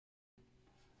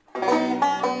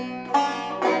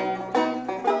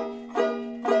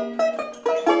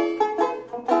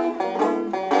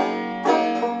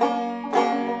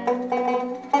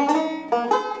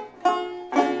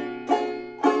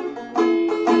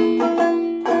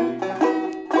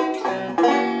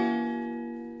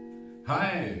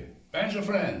banjo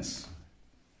friends,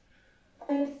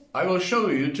 I will show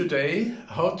you today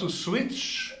how to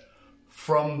switch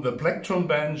from the plectrum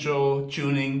banjo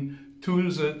tuning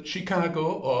to the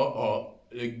Chicago or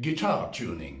guitar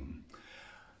tuning.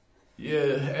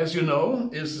 As you know,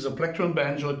 this is a plectrum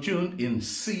banjo tuned in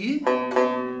C,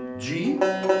 G,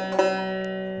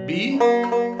 B,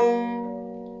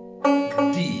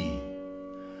 D.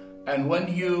 And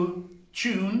when you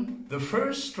tune the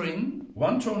first string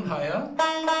one tone higher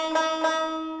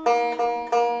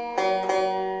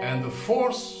and the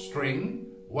fourth string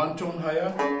one tone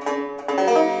higher,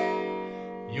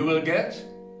 you will get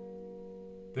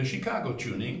the Chicago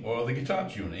tuning or the guitar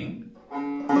tuning.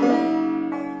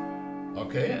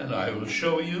 Okay, and I will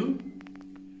show you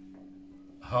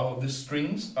how the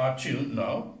strings are tuned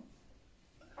now.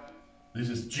 This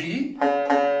is G,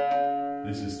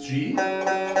 this is G,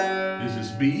 this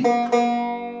is B,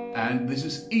 and this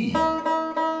is E.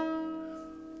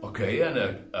 Okay, and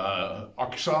an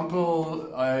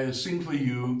example I sing for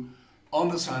you on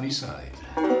the sunny side.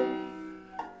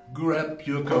 Grab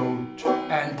your coat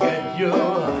and get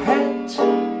your hat.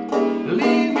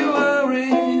 Leave your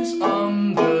worries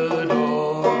on the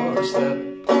doorstep.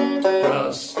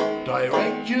 Just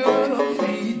direct your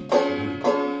feet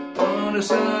on the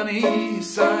sunny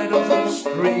side of the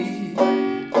street.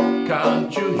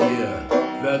 Can't you hear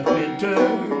that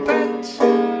bitter pat?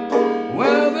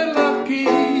 Well, the lucky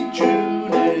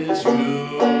tune is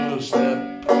your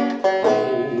step.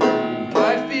 Oh,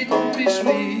 life will be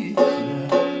sweet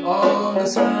on the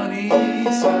sunny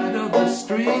side of the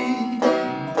street.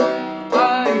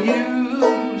 I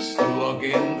used to walk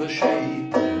in the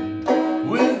shade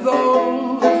with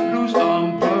those blues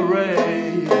on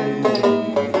parade,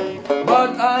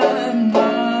 but I'm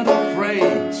not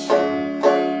afraid.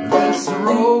 This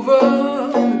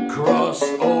rover cross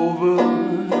over.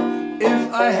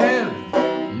 If I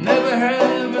never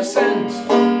have a cent,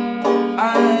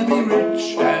 I'll be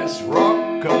rich as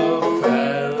Rockefeller.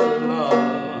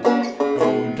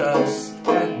 Gold dust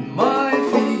at my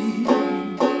feet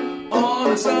on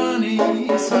the sunny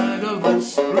side of the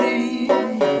street.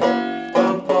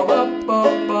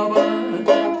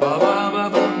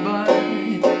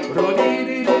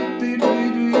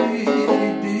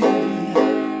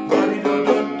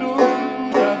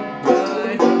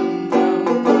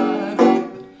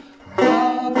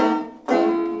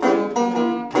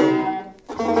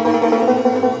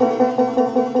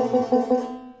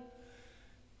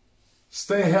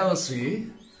 Stay healthy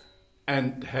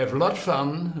and have a lot of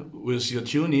fun with your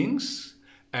tunings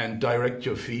and direct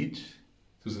your feet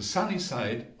to the sunny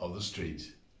side of the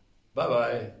street.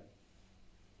 Bye-bye.